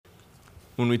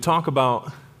when we talk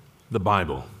about the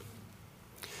Bible,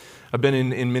 I've been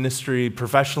in ministry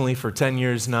professionally for 10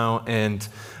 years now and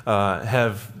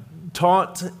have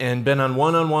taught and been on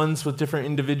one-on-ones with different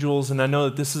individuals, and I know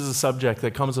that this is a subject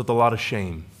that comes with a lot of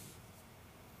shame.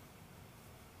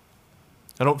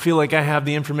 I don't feel like I have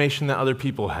the information that other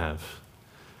people have.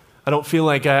 I don't feel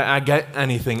like I get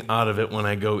anything out of it when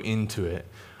I go into it.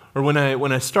 Or when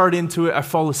I start into it, I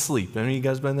fall asleep. Any of you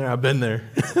guys been there? I've been there.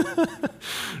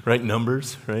 Right?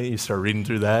 Numbers, right? You start reading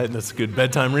through that, and that's good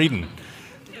bedtime reading.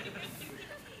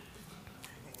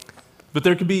 But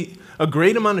there could be a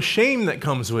great amount of shame that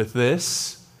comes with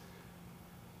this,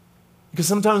 because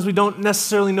sometimes we don't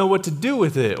necessarily know what to do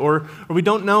with it, or we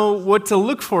don't know what to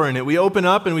look for in it. We open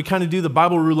up and we kind of do the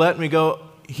Bible roulette, and we go,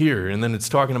 here, and then it's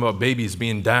talking about babies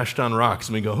being dashed on rocks,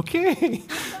 and we go, okay,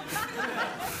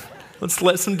 let's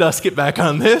let some dust get back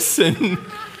on this. And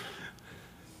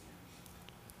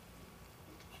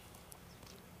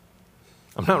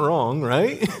I'm not wrong,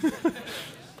 right?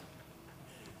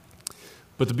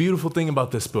 But the beautiful thing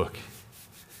about this book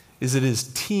is it is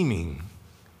teeming,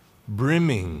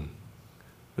 brimming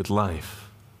with life.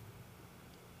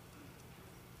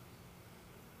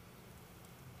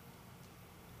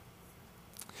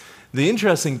 The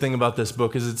interesting thing about this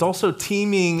book is it's also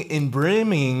teeming and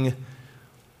brimming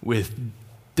with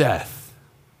death.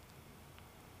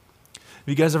 Have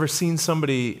you guys ever seen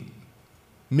somebody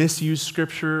misuse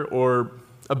Scripture or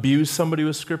abuse somebody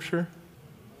with Scripture?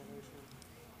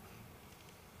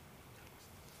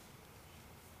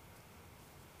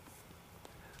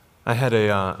 I had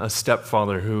a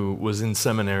stepfather who was in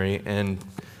seminary, and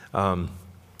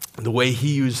the way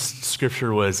he used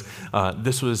Scripture was,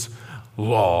 this was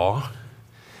law,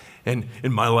 and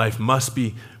my life must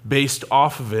be based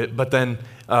off of it, but then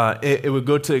it would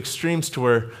go to extremes to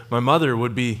where my mother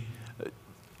would be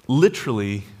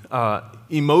literally,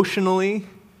 emotionally,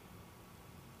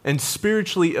 and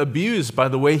spiritually abused by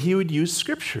the way he would use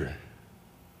Scripture.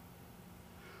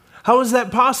 How is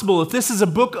that possible if this is a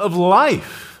book of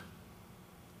life?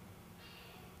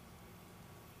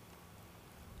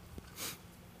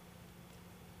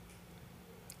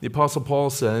 The Apostle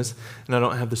Paul says, and I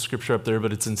don't have the scripture up there,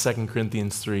 but it's in 2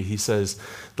 Corinthians 3, he says,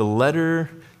 the letter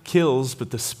kills,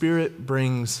 but the Spirit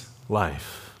brings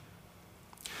life.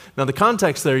 Now the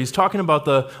context there, he's talking about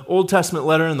the Old Testament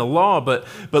letter and the law, but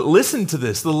listen to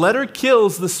this. The letter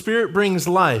kills, the Spirit brings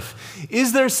life.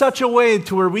 Is there such a way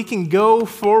to where we can go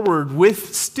forward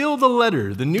with still the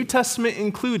letter, the New Testament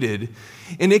included,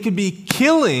 and it could be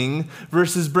killing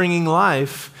versus bringing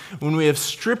life when we have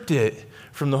stripped it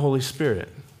from the Holy Spirit?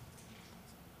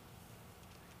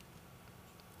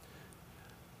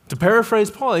 To paraphrase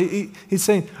Paul, he's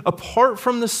saying, apart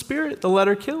from the Spirit, the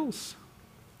letter kills.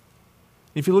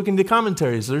 If you look into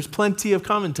commentaries, there's plenty of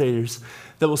commentators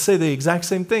that will say the exact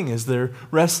same thing as they're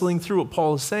wrestling through what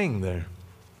Paul is saying there.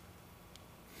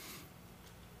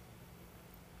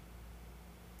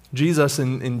 Jesus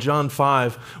in John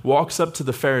 5 walks up to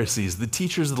the Pharisees, the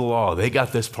teachers of the law. They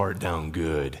got this part down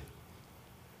good.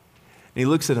 And he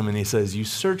looks at them and he says, you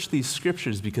search these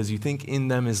scriptures because you think in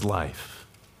them is life.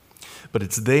 But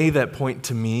it's they that point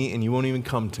to me, and you won't even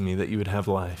come to me that you would have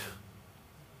life.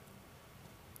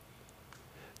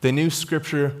 They knew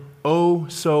Scripture oh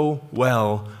so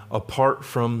well apart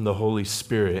from the Holy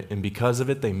Spirit, and because of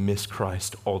it, they miss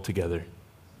Christ altogether.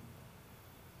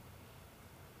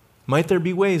 Might there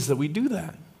be ways that we do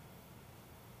that?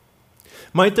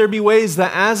 Might there be ways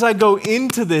that as I go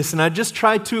into this and I just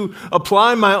try to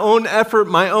apply my own effort,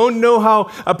 my own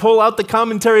know-how, I pull out the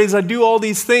commentaries, I do all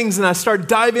these things, and I start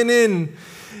diving in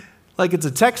like it's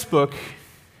a textbook,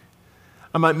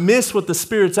 I might miss what the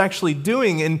Spirit's actually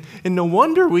doing, and no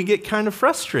wonder we get kind of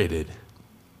frustrated. And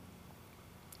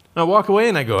I walk away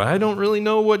and I go, I don't really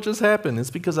know what just happened.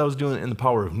 It's because I was doing it in the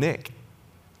power of Nick.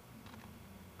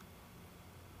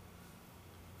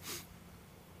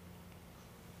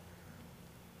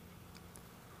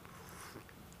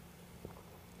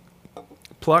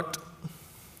 Plucked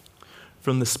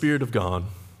from the Spirit of God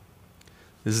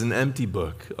is an empty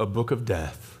book, a book of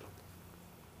death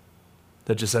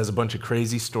that just has a bunch of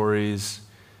crazy stories,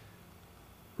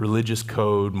 religious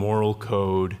code, moral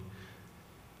code.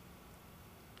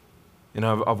 And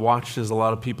I've watched as a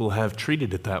lot of people have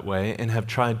treated it that way and have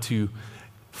tried to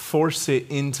force it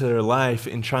into their life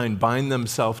and try and bind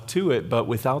themselves to it, but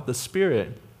without the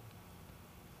Spirit.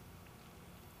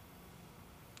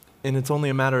 And it's only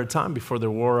a matter of time before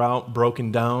they're wore out,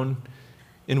 broken down,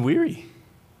 and weary.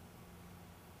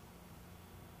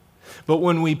 But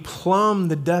when we plumb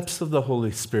the depths of the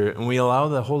Holy Spirit and we allow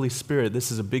the Holy Spirit,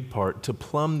 this is a big part, to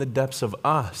plumb the depths of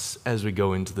us as we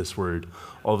go into this word,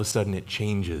 all of a sudden it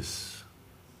changes.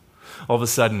 all of a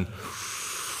sudden,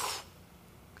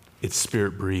 it's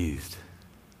Spirit breathed.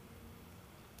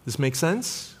 This make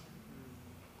sense?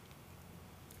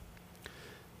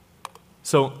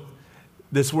 So,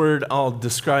 this word I'll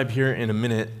describe here in a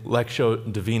minute,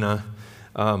 Lectio Divina,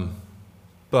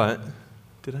 but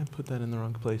did I put that in the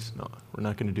wrong place? No, we're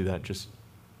not going to do that.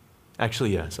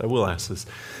 Actually, yes, I will ask this.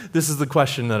 This is the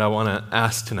question that I want to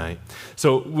ask tonight.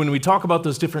 So when we talk about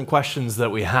those different questions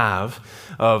that we have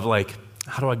of like,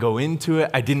 how do I go into it?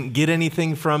 I didn't get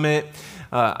anything from it.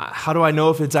 How do I know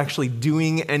if it's actually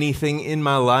doing anything in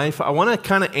my life? I want to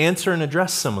kind of answer and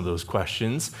address some of those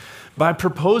questions by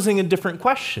proposing a different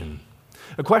question.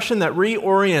 A question that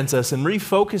reorients us and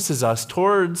refocuses us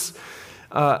towards,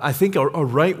 I think, a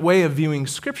right way of viewing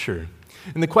Scripture.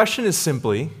 And the question is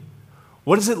simply,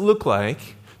 what does it look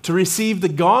like to receive the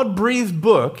God-breathed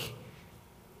book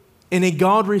in a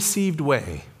God-received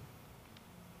way?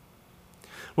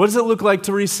 What does it look like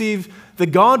to receive the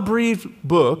God-breathed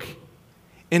book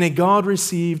in a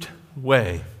God-received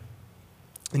way?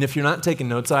 And if you're not taking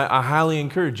notes, I highly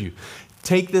encourage you.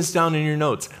 Take this down in your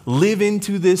notes. Live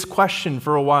into this question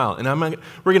for a while. And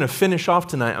we're going to finish off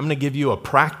tonight. I'm going to give you a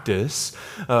practice,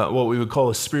 what we would call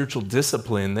a spiritual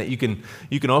discipline that you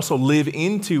can also live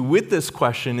into with this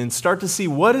question and start to see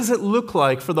what does it look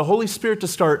like for the Holy Spirit to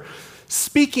start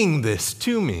speaking this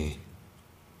to me,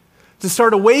 to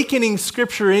start awakening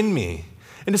Scripture in me,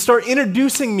 and to start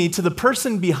introducing me to the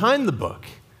person behind the book,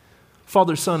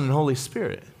 Father, Son, and Holy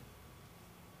Spirit.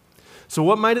 So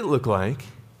what might it look like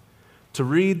to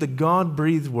read the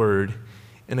God-breathed word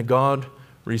in a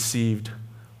God-received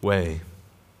way?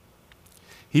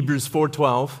 Hebrews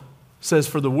 4:12 says,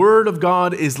 "For the word of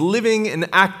God is living and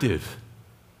active,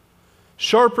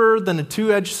 sharper than a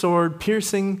two-edged sword,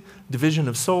 piercing division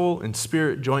of soul and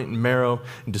spirit, joint and marrow,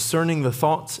 and discerning the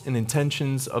thoughts and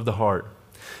intentions of the heart."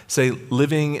 Say,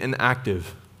 living and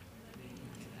active.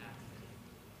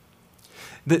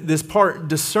 This part,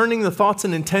 discerning the thoughts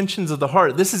and intentions of the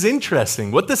heart, this is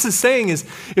interesting. What this is saying is,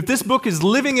 if this book is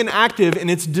living and active and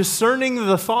it's discerning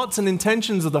the thoughts and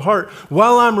intentions of the heart,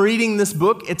 while I'm reading this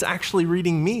book, it's actually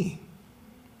reading me.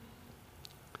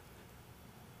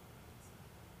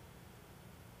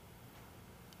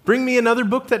 Bring me another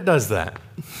book that does that.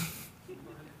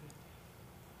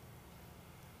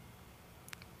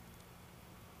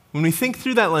 When we think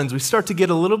through that lens, we start to get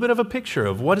a little bit of a picture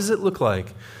of what does it look like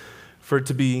for it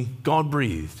to be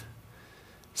God-breathed.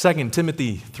 2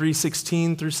 Timothy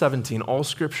 3:16 through 17, all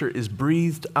Scripture is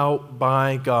breathed out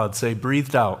by God. Say,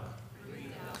 breathed out.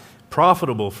 Breathed out.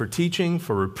 Profitable for teaching,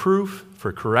 for reproof,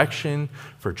 for correction,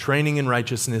 for training in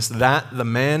righteousness, that the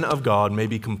man of God may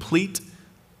be complete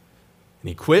and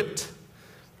equipped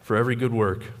for every good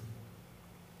work.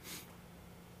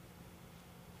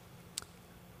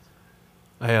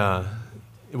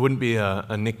 It wouldn't be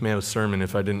a Nick Mayo sermon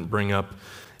if I didn't bring up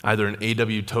either an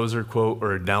A.W. Tozer quote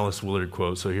or a Dallas Willard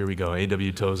quote. So here we go.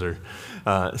 A.W. Tozer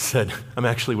said, I'm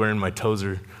actually wearing my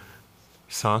Tozer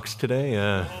socks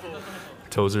today.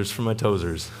 Tozers for my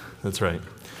Tozers. That's right.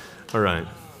 All right.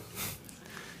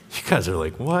 You guys are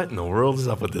like, what in the world is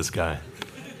up with this guy?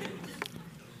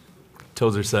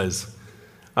 Tozer says,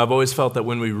 I've always felt that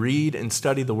when we read and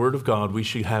study the Word of God, we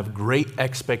should have great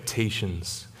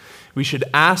expectations. We should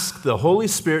ask the Holy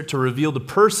Spirit to reveal the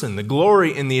person, the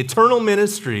glory, and the eternal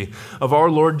ministry of our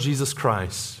Lord Jesus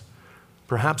Christ.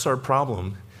 Perhaps our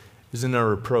problem is in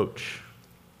our approach.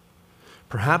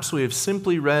 Perhaps we have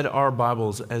simply read our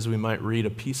Bibles as we might read a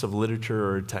piece of literature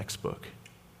or a textbook.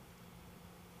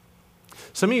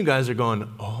 Some of you guys are going,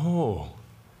 oh,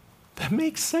 that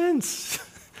makes sense.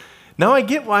 Now I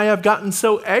get why I've gotten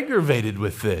so aggravated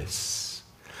with this.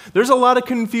 There's a lot of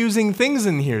confusing things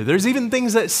in here. There's even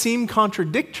things that seem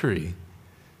contradictory.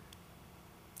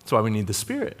 That's why we need the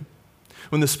Spirit.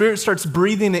 When the Spirit starts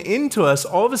breathing it into us,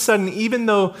 all of a sudden, even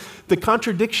though the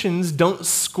contradictions don't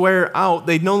square out,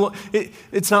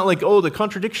 it's not like, oh, the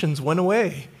contradictions went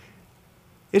away.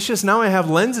 It's just now I have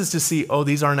lenses to see, oh,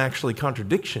 these aren't actually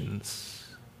contradictions.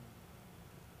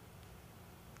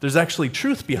 There's actually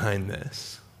truth behind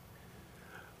this.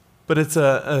 But it's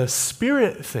a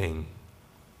spirit thing.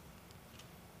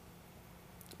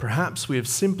 Perhaps we have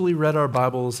simply read our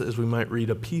Bibles as we might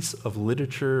read a piece of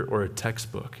literature or a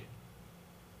textbook.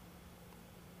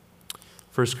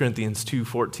 1 Corinthians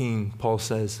 2:14, Paul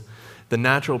says, the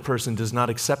natural person does not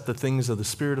accept the things of the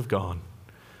Spirit of God,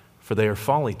 for they are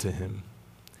folly to him.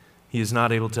 He is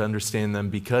not able to understand them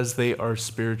because they are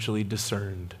spiritually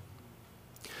discerned.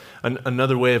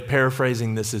 Another way of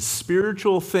paraphrasing this is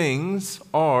spiritual things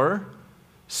are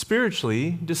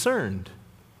spiritually discerned.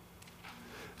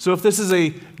 So if this is a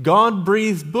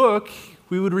God-breathed book,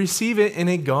 we would receive it in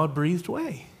a God-breathed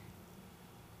way.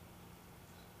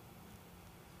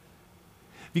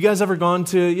 You guys ever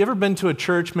been to a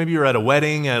church, maybe you're at a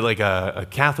wedding, at like a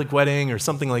Catholic wedding or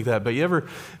something like that, but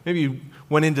maybe you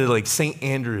went into like St.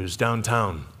 Andrews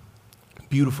downtown,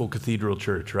 beautiful cathedral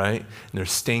church, right? And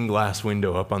there's stained glass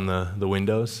window up on the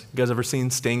windows. You guys ever seen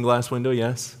stained glass window?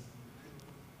 Yes?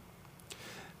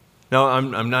 Now,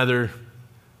 I'm neither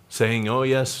saying, oh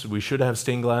yes, we should have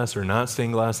stained glass or not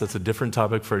stained glass. That's a different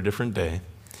topic for a different day.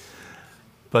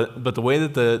 But the way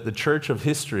that the church of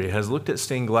history has looked at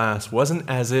stained glass wasn't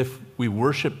as if we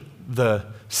worship the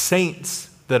saints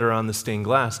that are on the stained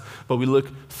glass, but we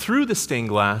look through the stained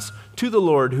glass to the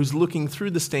Lord who's looking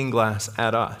through the stained glass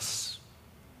at us.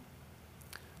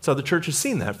 So the church has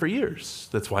seen that for years.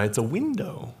 That's why it's a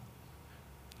window,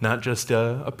 not just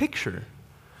a picture.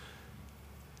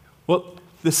 Well,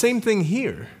 the same thing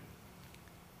here.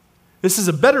 This is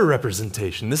a better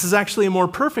representation. This is actually a more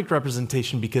perfect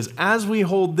representation because as we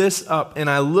hold this up and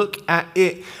I look at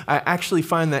it, I actually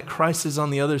find that Christ is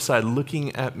on the other side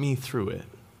looking at me through it.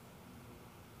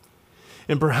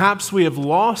 And perhaps we have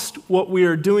lost what we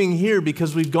are doing here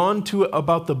because we've gone to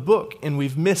about the book and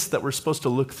we've missed that we're supposed to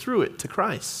look through it to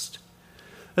Christ.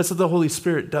 That's what the Holy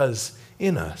Spirit does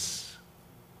in us.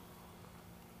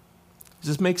 Does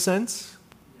this make sense?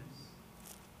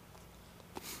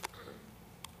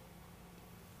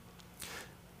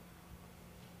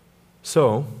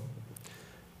 So,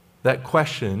 that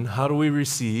question, how do we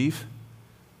receive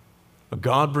a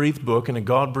God-breathed book in a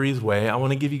God-breathed way? I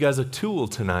want to give you guys a tool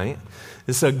tonight.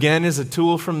 This, again, is a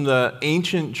tool from the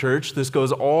ancient church. This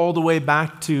goes all the way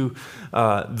back to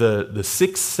the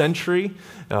 6th century.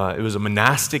 It was a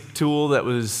monastic tool that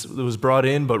was brought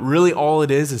in, but really all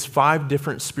it is 5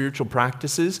 different spiritual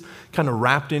practices kind of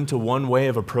wrapped into one way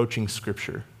of approaching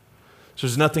Scripture. So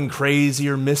there's nothing crazy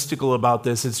or mystical about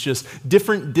this. It's just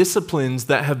different disciplines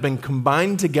that have been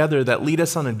combined together that lead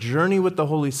us on a journey with the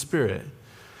Holy Spirit.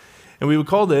 And we would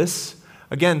call this,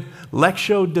 again,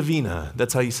 Lectio Divina.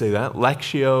 That's how you say that,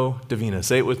 Lectio Divina.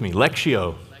 Say it with me,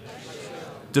 Lectio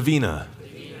Divina.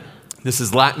 This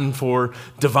is Latin for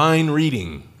divine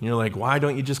reading. You're like, why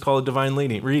don't you just call it divine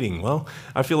reading? Well,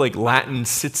 I feel like Latin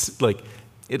sits, like,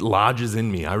 it lodges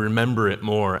in me. I remember it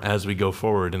more as we go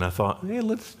forward. And I thought, hey,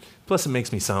 plus it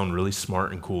makes me sound really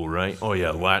smart and cool, right? Oh yeah,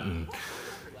 Latin.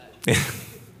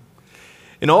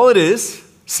 And all it is,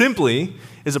 simply,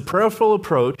 is a prayerful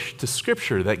approach to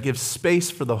Scripture that gives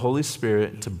space for the Holy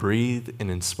Spirit to breathe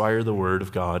and inspire the Word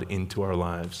of God into our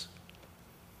lives.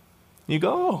 You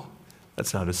go, oh,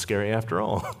 that's not as scary after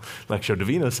all. Lectio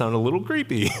Divina sounded a little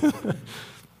creepy.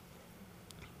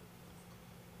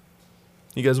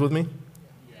 You guys with me?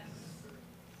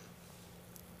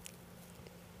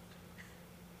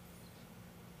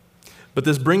 But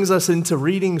this brings us into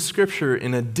reading Scripture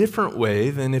in a different way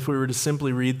than if we were to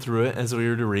simply read through it as we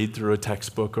were to read through a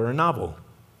textbook or a novel.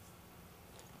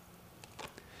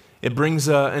 It brings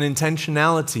an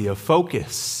intentionality, a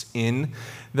focus in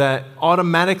that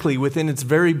automatically within its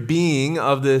very being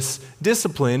of this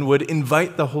discipline would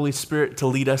invite the Holy Spirit to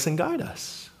lead us and guide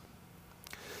us.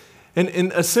 And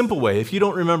in a simple way, if you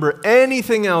don't remember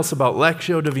anything else about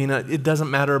Lectio Divina, it doesn't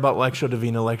matter about Lectio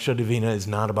Divina. Lectio Divina is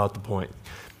not about the point.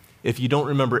 If you don't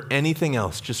remember anything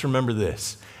else, just remember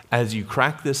this. As you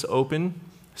crack this open,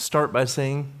 start by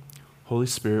saying, Holy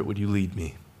Spirit, would you lead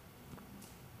me?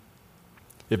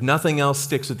 If nothing else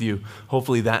sticks with you,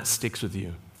 hopefully that sticks with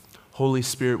you. Holy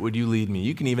Spirit, would you lead me?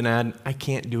 You can even add, I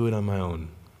can't do it on my own.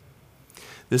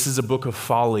 This is a book of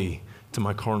folly to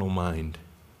my carnal mind.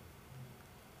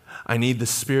 I need the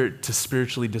Spirit to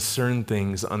spiritually discern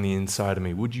things on the inside of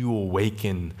me. Would you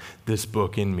awaken this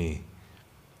book in me?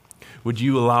 Would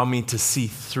you allow me to see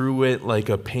through it like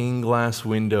a pane glass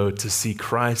window, to see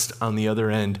Christ on the other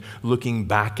end, looking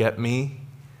back at me,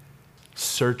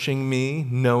 searching me,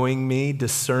 knowing me,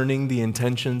 discerning the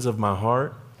intentions of my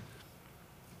heart?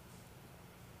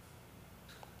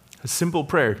 A simple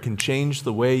prayer can change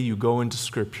the way you go into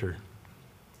Scripture.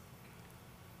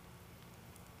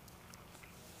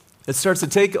 It starts to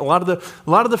take a lot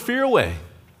of the fear away.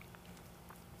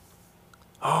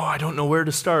 Oh, I don't know where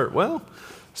to start. Well,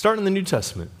 start in the New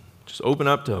Testament. Just open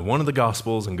up to one of the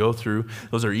Gospels and go through.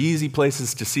 Those are easy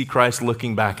places to see Christ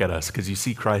looking back at us because you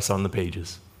see Christ on the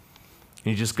pages.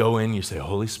 And you just go in, you say,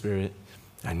 Holy Spirit,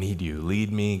 I need you.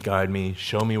 Lead me, guide me,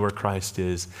 show me where Christ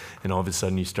is. And all of a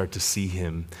sudden you start to see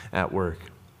him at work.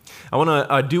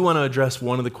 I do want to address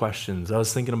one of the questions. I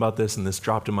was thinking about this and this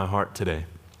dropped in my heart today.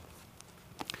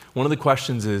 One of the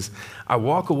questions is, I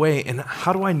walk away and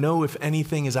how do I know if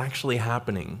anything is actually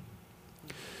happening?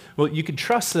 Well, you can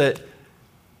trust that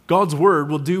God's Word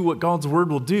will do what God's Word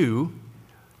will do,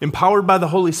 empowered by the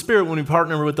Holy Spirit when we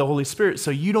partner with the Holy Spirit,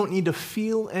 so you don't need to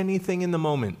feel anything in the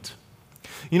moment.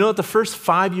 You know that the first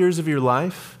 5 years of your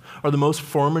life are the most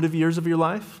formative years of your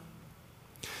life?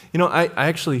 You know, I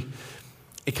actually,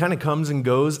 it kind of comes and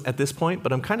goes at this point,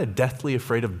 but I'm kind of deathly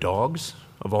afraid of dogs,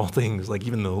 of all things, like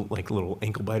even the little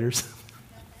ankle biters.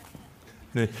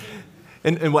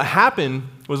 And what happened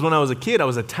was when I was a kid, I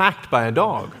was attacked by a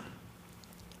dog.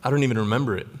 I don't even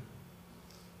remember it.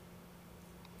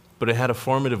 But it had a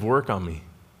formative work on me.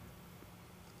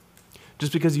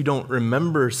 Just because you don't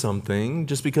remember something,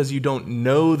 just because you don't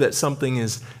know that something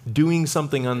is doing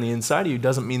something on the inside of you,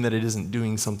 doesn't mean that it isn't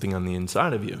doing something on the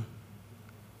inside of you.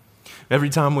 Every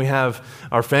time we have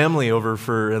our family over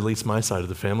for, at least my side of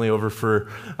the family, over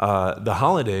for the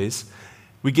holidays,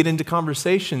 we get into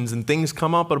conversations and things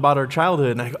come up about our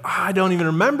childhood, and I go, I don't even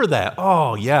remember that.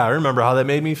 Oh, yeah, I remember how that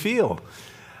made me feel.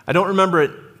 I don't remember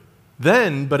it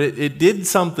then, but it did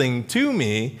something to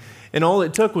me, and all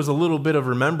it took was a little bit of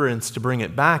remembrance to bring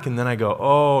it back, and then I go,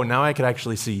 oh, now I could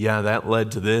actually see, yeah, that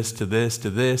led to this, to this, to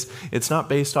this. It's not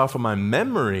based off of my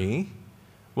memory,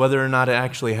 whether or not it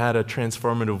actually had a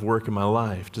transformative work in my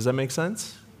life. Does that make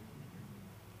sense?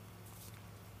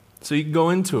 So you can go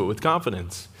into it with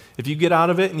confidence. If you get out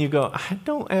of it and you go, I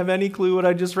don't have any clue what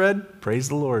I just read, praise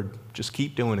the Lord. Just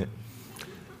keep doing it.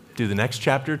 Do the next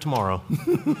chapter tomorrow.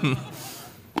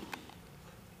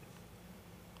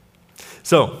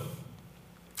 So,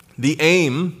 the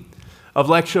aim of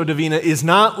Lectio Divina is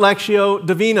not Lectio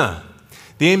Divina.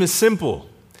 The aim is simple.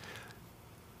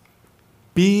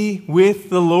 Be with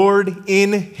the Lord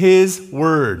in His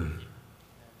Word.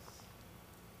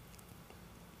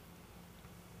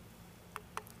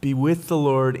 Be with the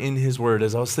Lord in His Word.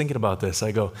 As I was thinking about this,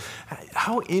 I go,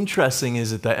 how interesting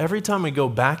is it that every time we go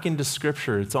back into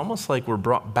Scripture, it's almost like we're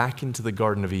brought back into the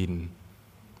Garden of Eden.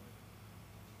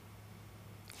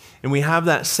 And we have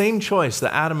that same choice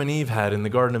that Adam and Eve had in the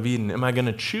Garden of Eden. Am I going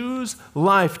to choose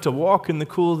life to walk in the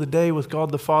cool of the day with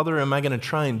God the Father, or am I going to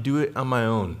try and do it on my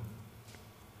own?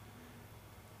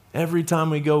 Every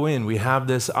time we go in, we have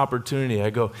this opportunity.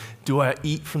 I go, do I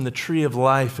eat from the tree of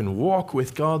life and walk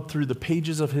with God through the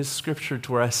pages of His Scripture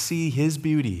to where I see His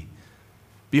beauty,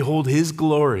 behold His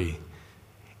glory,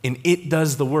 and it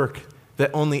does the work that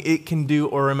only it can do?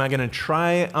 Or am I going to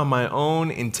try it on my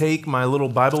own and take my little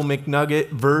Bible McNugget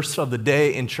verse of the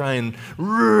day and try and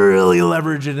really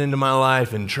leverage it into my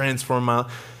life and transform my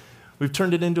life? We've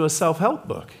turned it into a self-help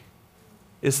book.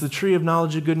 It's the tree of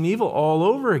knowledge of good and evil all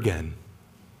over again.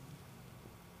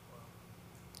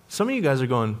 Some of you guys are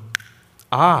going,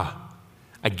 I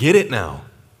get it now.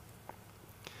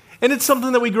 And it's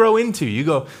something that we grow into. You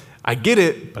go, I get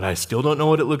it, but I still don't know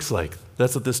what it looks like.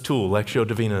 That's what this tool, Lectio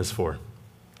Divina, is for.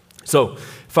 So,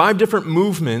 5 different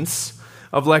movements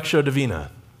of Lectio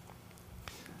Divina.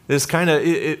 This kind of,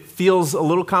 it feels a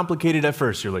little complicated at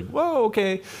first. You're like, whoa,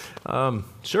 okay,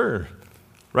 sure.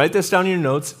 Write this down in your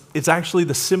notes. It's actually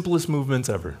the simplest movements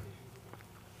ever.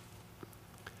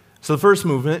 So the first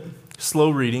movement,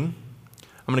 slow reading.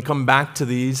 I'm going to come back to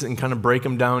these and kind of break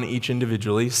them down each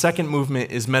individually. Second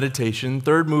movement is meditation.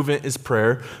 Third movement is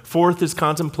prayer. Fourth is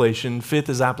contemplation. Fifth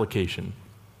is application.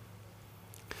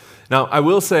 Now, I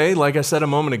will say, like I said a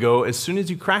moment ago, as soon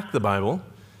as you crack the Bible,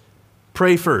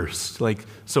 pray first.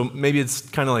 So maybe it's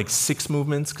kind of like 6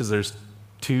 movements because there's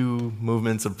 2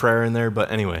 movements of prayer in there.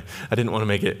 But anyway, I didn't want to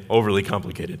make it overly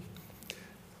complicated.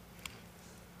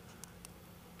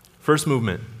 First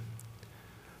movement.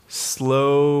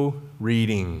 Slow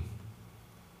reading.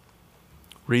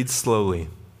 Read slowly.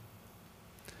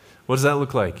 What does that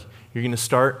look like? You're going to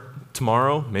start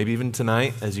tomorrow, maybe even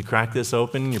tonight, as you crack this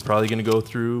open. You're probably going to go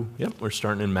through, we're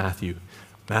starting in Matthew.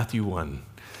 Matthew 1.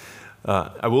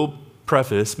 I will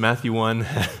preface, Matthew 1,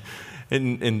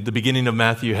 in the beginning of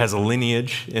Matthew has a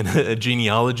lineage and a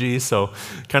genealogy, so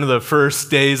kind of the first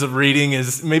days of reading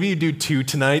is, maybe you do 2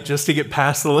 tonight just to get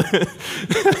past the,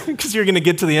 because you're going to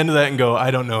get to the end of that and go,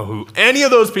 I don't know who any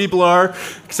of those people are,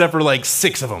 except for like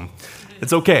 6 of them.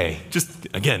 It's okay. Just,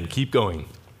 again, keep going.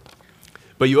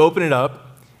 But you open it up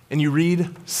and you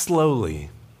read slowly.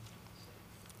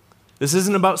 This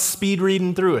isn't about speed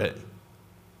reading through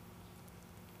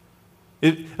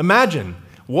it. Imagine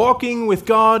walking with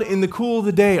God in the cool of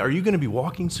the day. Are you going to be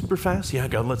walking super fast? Yeah,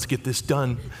 God, let's get this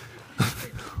done.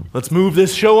 Let's move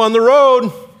this show on the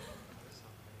road.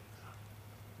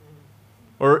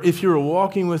 Or if you're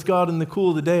walking with God in the cool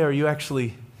of the day, are you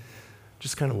actually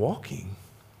just kind of walking,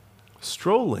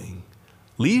 strolling,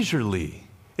 leisurely?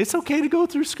 It's okay to go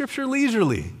through Scripture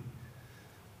leisurely,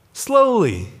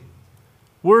 slowly,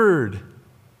 word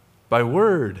by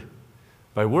word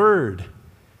by word.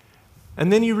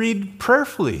 And then you read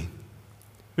prayerfully.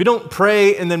 We don't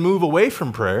pray and then move away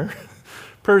from prayer.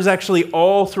 Prayer is actually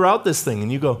all throughout this thing.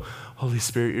 And you go, Holy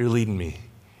Spirit, you're leading me.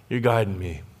 You're guiding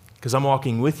me because I'm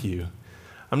walking with you.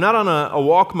 I'm not on a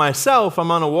walk myself. I'm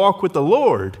on a walk with the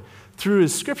Lord through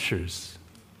his scriptures.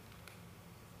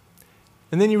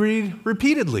 And then you read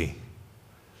repeatedly.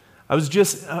 I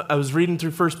was reading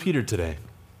through 1 Peter today.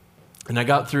 And I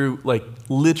got through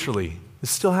literally,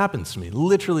 this still happens to me,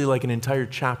 literally like an entire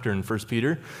chapter in 1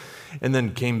 Peter. And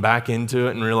then came back into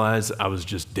it and realized I was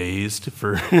just dazed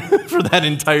for, for that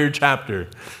entire chapter.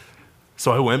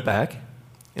 So I went back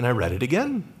and I read it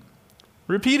again,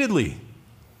 repeatedly.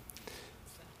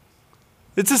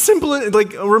 It's as simple,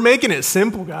 we're making it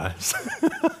simple, guys.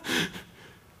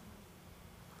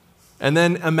 And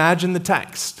then imagine the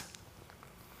text.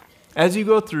 As you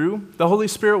go through, the Holy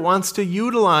Spirit wants to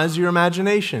utilize your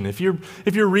imagination. If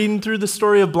you're reading through the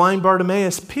story of blind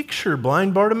Bartimaeus, picture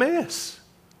blind Bartimaeus.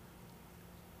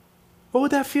 What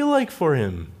would that feel like for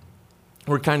him?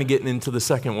 We're kind of getting into the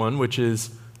second one, which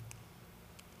is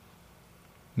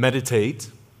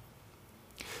meditate.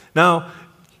 Now,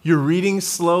 you're reading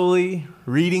slowly,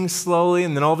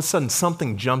 and then all of a sudden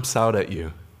something jumps out at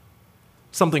you.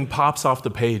 Something pops off the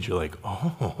page. You're like,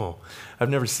 oh, I've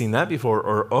never seen that before,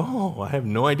 or oh, I have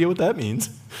no idea what that means.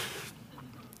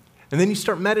 And then you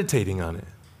start meditating on it.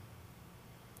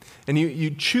 And you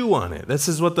chew on it. This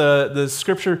is what the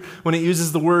scripture, when it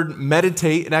uses the word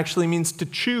meditate, it actually means to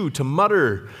chew, to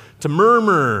mutter, to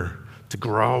murmur, to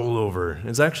growl over.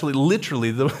 It's actually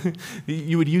literally,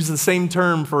 you would use the same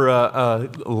term for a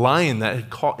lion that had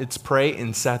caught its prey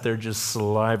and sat there just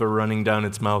saliva running down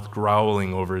its mouth,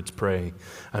 growling over its prey.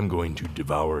 I'm going to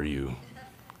devour you.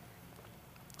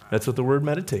 That's what the word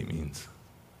meditate means.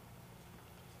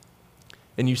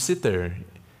 And you sit there and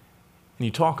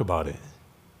you talk about it.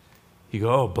 You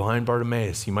go, oh, blind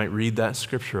Bartimaeus, you might read that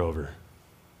scripture over.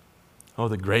 Oh,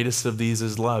 the greatest of these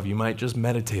is love. You might just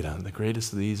meditate on it. The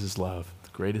greatest of these is love. The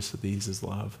greatest of these is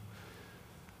love.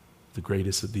 The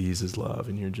greatest of these is love.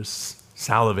 And you're just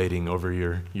salivating over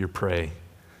your prey.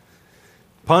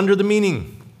 Ponder the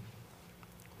meaning.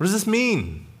 What does this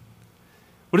mean?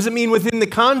 What does it mean within the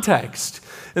context?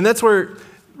 And that's where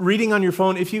reading on your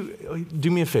phone, if you,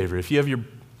 do me a favor, if you have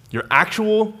your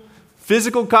actual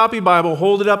physical copy Bible,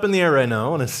 hold it up in the air right now. I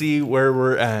want to see where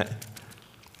we're at.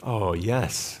 Oh,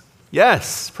 yes.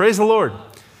 Yes. Praise the Lord.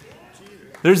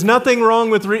 There's nothing wrong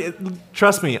with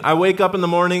trust me, I wake up in the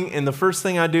morning and the first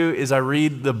thing I do is I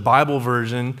read the Bible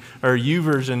version or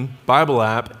YouVersion Bible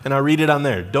app and I read it on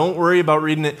there. Don't worry about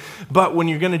reading it. But when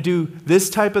you're going to do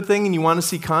this type of thing and you want to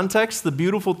see context, the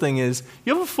beautiful thing is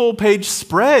you have a full page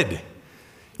spread.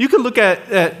 You can look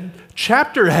at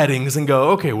chapter headings and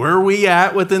go, okay, where are we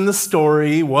at within the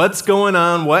story? What's going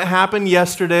on? What happened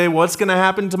yesterday? What's going to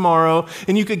happen tomorrow?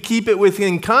 And you could keep it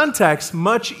within context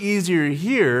much easier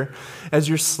here as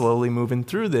you're slowly moving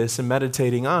through this and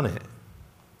meditating on it.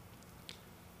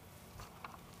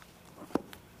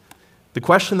 The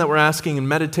question that we're asking in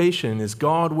meditation is,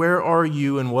 God, where are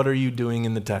you and what are you doing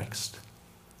in the text?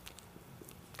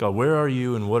 God, where are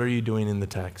you and what are you doing in the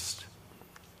text?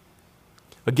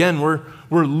 Again, we're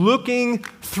looking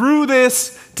through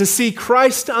this to see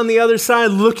Christ on the other side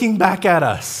looking back at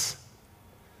us.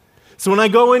 So when I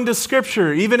go into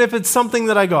Scripture, even if it's something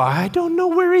that I go, I don't know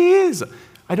where he is.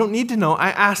 I don't need to know. I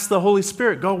ask the Holy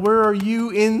Spirit, God, where are you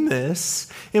in this?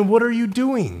 And what are you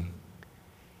doing?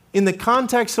 In the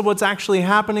context of what's actually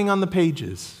happening on the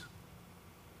pages.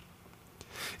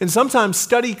 And sometimes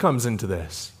study comes into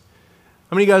this.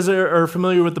 How many of you guys are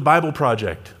familiar with the Bible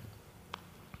Project?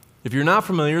 If you're not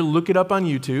familiar, look it up on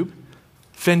YouTube.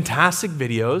 Fantastic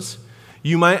videos.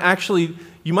 You might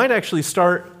actually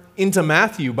start into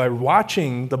Matthew by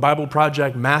watching the Bible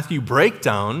Project Matthew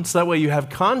breakdown, so that way you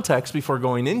have context before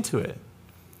going into it.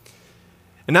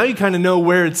 And now you kind of know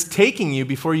where it's taking you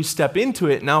before you step into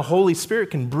it. Now Holy Spirit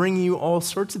can bring you all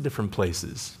sorts of different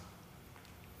places.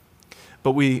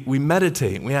 But we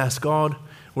meditate. We ask, God,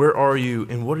 where are you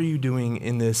and what are you doing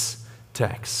in this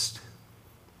text?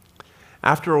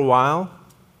 After a while,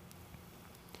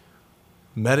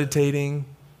 meditating,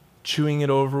 chewing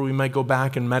it over, we might go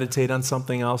back and meditate on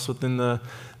something else within the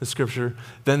Scripture.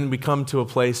 Then we come to a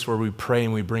place where we pray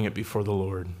and we bring it before the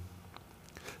Lord.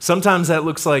 Sometimes that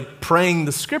looks like praying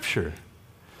the Scripture.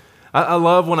 I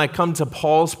love when I come to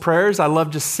Paul's prayers, I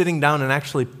love just sitting down and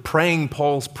actually praying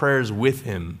Paul's prayers with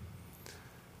him.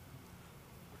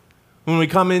 When we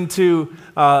come into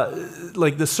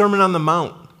like the Sermon on the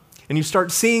Mount, and you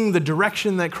start seeing the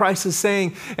direction that Christ is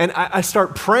saying, and I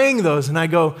start praying those, and I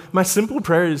go, my simple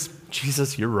prayer is,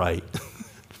 Jesus, you're right.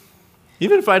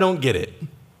 Even if I don't get it,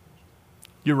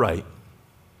 you're right.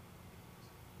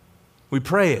 We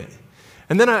pray it.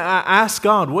 And then I ask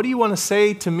God, what do you want to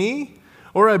say to me?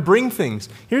 Or I bring things.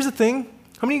 Here's the thing.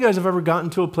 How many of you guys have ever gotten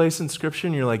to a place in Scripture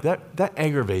and you're like, that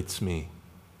aggravates me?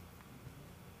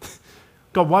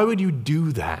 God, why would you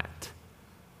do that?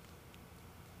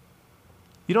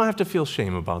 You don't have to feel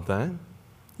shame about that.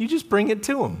 You just bring it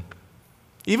to him.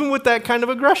 Even with that kind of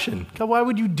aggression. God, why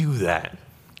would you do that?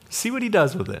 See what he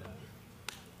does with it.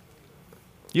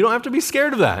 You don't have to be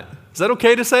scared of that. Is that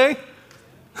okay to say?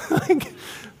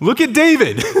 Look at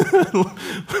David.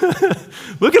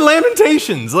 Look at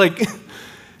Lamentations.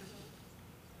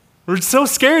 We're so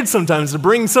scared sometimes to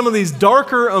bring some of these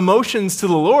darker emotions to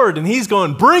the Lord, and he's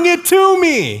going, bring it to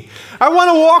me. I want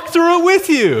to walk through it with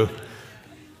you.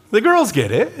 The girls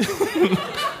get it.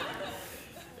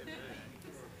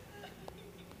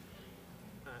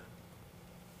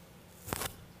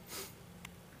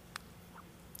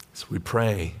 So we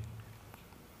pray.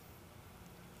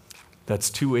 That's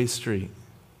two-way street.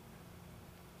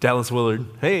 Dallas Willard,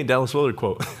 hey, Dallas Willard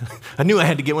quote. I knew I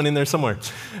had to get one in there somewhere.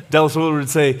 Dallas Willard would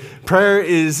say, prayer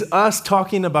is us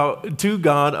talking to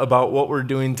God about what we're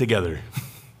doing together.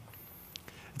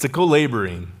 It's a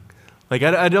co-laboring.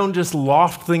 I don't just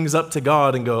loft things up to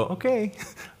God and go, okay,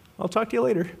 I'll talk to you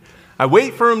later. I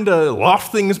wait for him to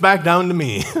loft things back down to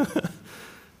me.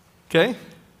 Okay?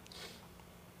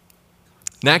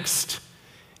 Next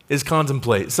is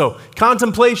contemplate. So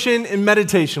contemplation and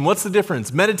meditation. What's the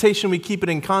difference? Meditation, we keep it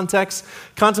in context.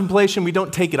 Contemplation, we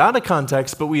don't take it out of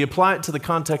context, but we apply it to the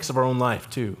context of our own life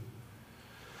too.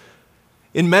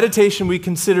 In meditation, we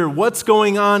consider what's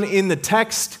going on in the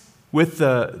text with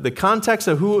the context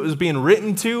of who it was being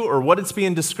written to or what it's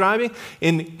being describing.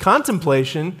 In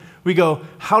contemplation, we go,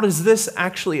 how does this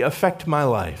actually affect my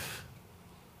life?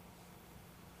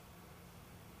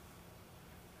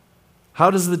 How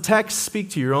does the text speak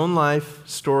to your own life,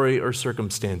 story, or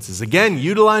circumstances? Again,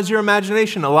 utilize your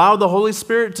imagination. Allow the Holy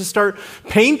Spirit to start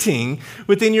painting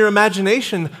within your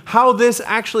imagination how this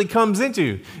actually comes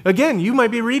into. Again, you might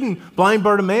be reading Blind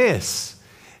Bartimaeus.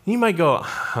 You might go,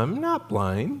 I'm not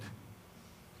blind.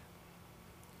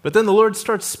 But then the Lord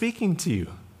starts speaking to you.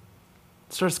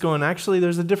 Starts going, actually,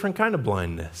 there's a different kind of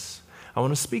blindness. I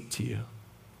want to speak to you.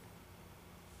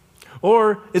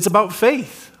 Or it's about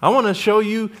faith. I want to show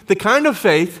you the kind of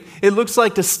faith it looks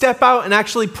like to step out and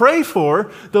actually pray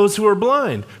for those who are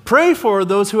blind. Pray for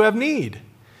those who have need.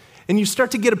 And you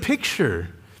start to get a picture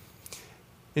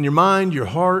in your mind, your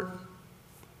heart,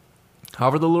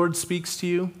 however the Lord speaks to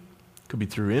you. Could be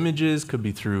through images, could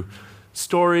be through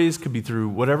stories, could be through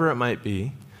whatever it might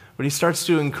be. But he starts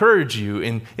to encourage you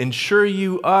and shore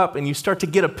you up, and you start to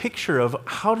get a picture of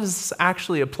how does this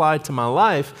actually apply to my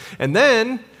life. And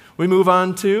then we move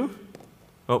on to,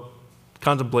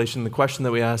 contemplation. The question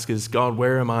that we ask is, God,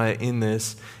 where am I in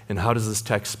this, and how does this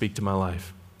text speak to my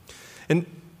life? And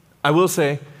I will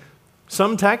say,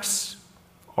 some texts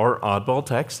are oddball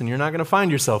texts, and you're not going to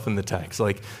find yourself in the text.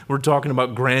 Like, we're talking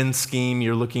about grand scheme.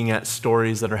 You're looking at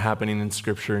stories that are happening in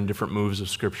Scripture and different moves of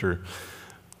Scripture.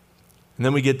 And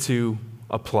then we get to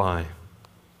apply.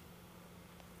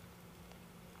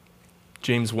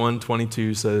 James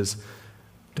 1:22 says,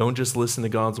 don't just listen to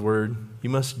God's word. You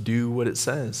must do what it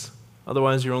says.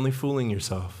 Otherwise, you're only fooling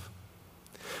yourself.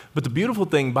 But the beautiful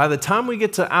thing, by the time we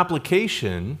get to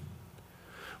application,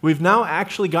 we've now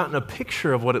actually gotten a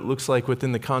picture of what it looks like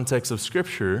within the context of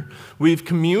Scripture. We've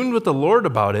communed with the Lord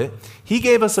about it. He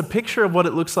gave us a picture of what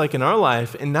it looks like in our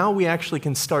life, and now we actually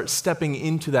can start stepping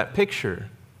into that picture.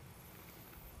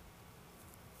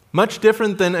 Much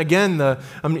different than, again,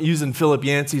 I'm using Philip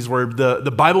Yancey's word,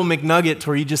 the Bible McNugget,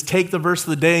 where you just take the verse of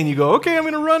the day and you go, okay, I'm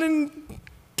going to run and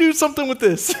do something with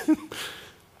this.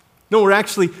 No,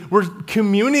 we're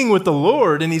communing with the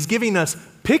Lord, and he's giving us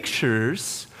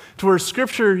pictures to where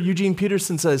Scripture, Eugene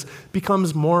Peterson says,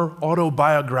 becomes more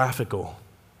autobiographical.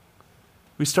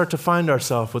 We start to find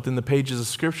ourselves within the pages of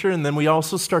Scripture, and then we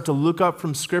also start to look up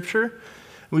from Scripture,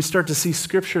 and we start to see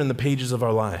Scripture in the pages of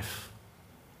our life.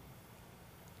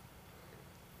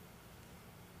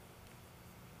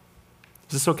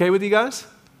 Is this okay with you guys?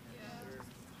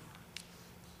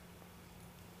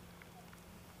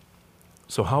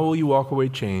 So how will you walk away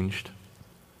changed?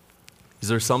 Is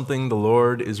there something the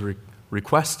Lord is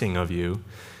requesting of you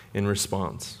in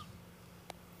response?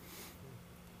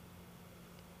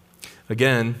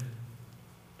 Again,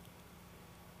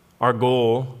 our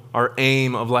goal, our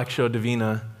aim of Lectio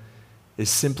Divina is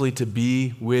simply to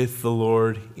be with the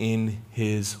Lord in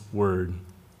his word.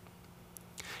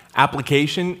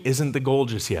 Application isn't the goal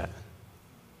just yet.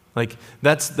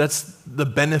 That's the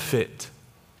benefit.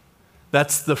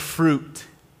 That's the fruit.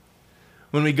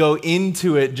 When we go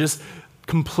into it just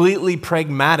completely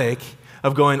pragmatic,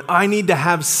 of going, I need to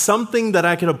have something that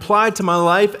I can apply to my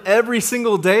life every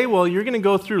single day, well, you're going to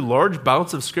go through large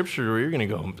bouts of Scripture where you're going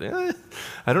to go,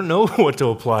 I don't know what to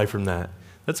apply from that.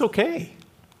 That's okay.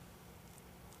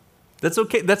 That's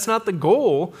okay. That's not the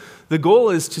goal. The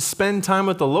goal is to spend time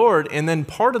with the Lord, and then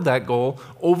part of that goal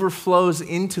overflows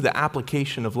into the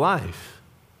application of life.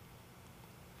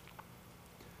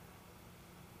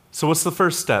 So what's the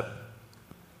first step?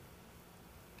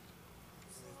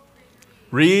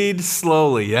 Read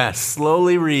slowly. Yes,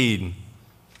 slowly read.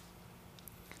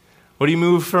 What do you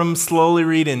move from slowly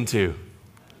read into?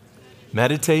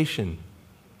 Meditation.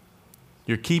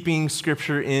 You're keeping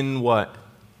Scripture in what?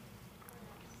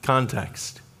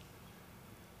 Context.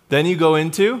 Then you go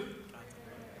into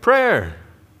prayer.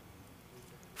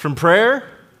 From prayer,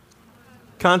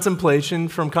 contemplation.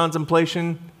 From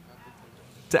contemplation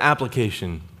to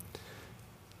application.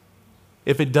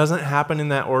 If it doesn't happen in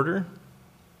that order,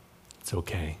 it's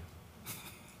okay.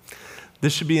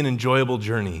 This should be an enjoyable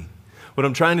journey. What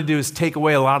I'm trying to do is take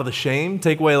away a lot of the shame,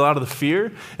 take away a lot of the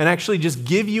fear, and actually just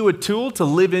give you a tool to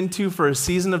live into for a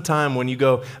season of time when you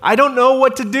go, I don't know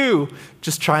what to do.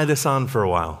 Just try this on for a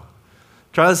while.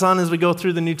 Try this on as we go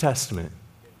through the New Testament.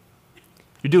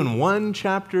 You're doing one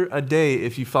chapter a day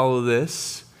if you follow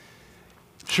this.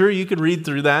 Sure, you could read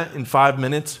through that in 5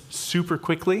 minutes super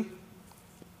quickly,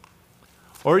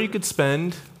 or you could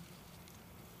spend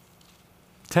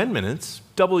 10 minutes,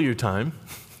 double your time,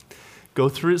 go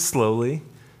through it slowly,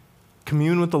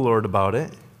 commune with the Lord about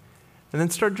it, and then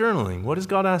start journaling. What is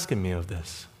God asking me of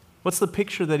this? What's the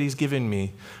picture that He's given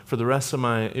me for the rest of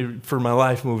my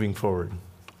life moving forward?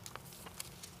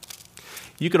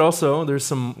 You could also, there's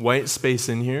some white space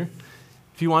in here.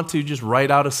 If you want to, just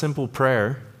write out a simple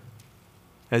prayer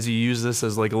as you use this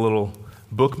as like a little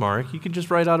bookmark. You could just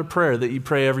write out a prayer that you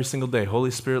pray every single day.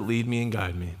 Holy Spirit, lead me and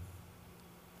guide me.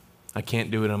 I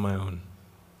can't do it on my own.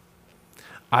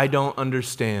 I don't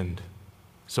understand,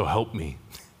 so help me.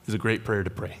 Is a great prayer to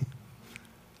pray.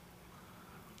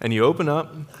 And you open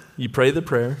up, you pray the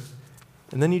prayer,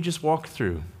 and then you just walk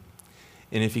through.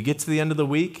 And if you get to the end of the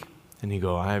week and you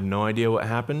go, I have no idea what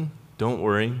happened, don't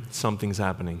worry, something's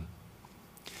happening.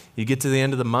 You get to the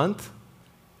end of the month,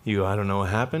 you go, I don't know what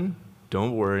happened,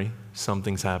 don't worry,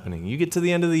 something's happening. You get to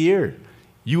the end of the year,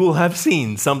 you will have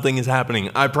seen something is happening.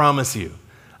 I promise you.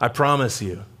 I promise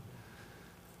you.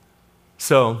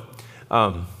 So,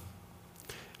 are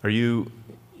you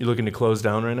looking to close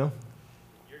down right now?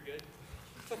 You're good.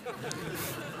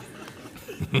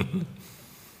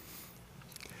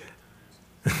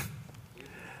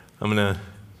 I'm going to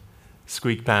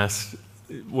squeak past.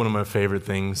 One of my favorite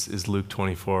things is Luke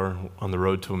 24 on the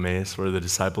road to Emmaus, where the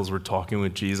disciples were talking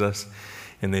with Jesus,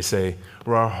 and they say,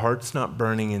 were our hearts not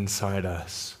burning inside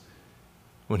us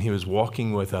when He was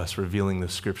walking with us, revealing the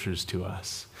Scriptures to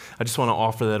us? I just want to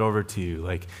offer that over to you.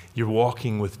 Like, you're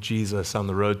walking with Jesus on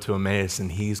the road to Emmaus,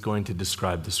 and He's going to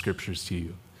describe the Scriptures to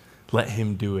you. Let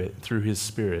Him do it through His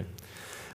Spirit.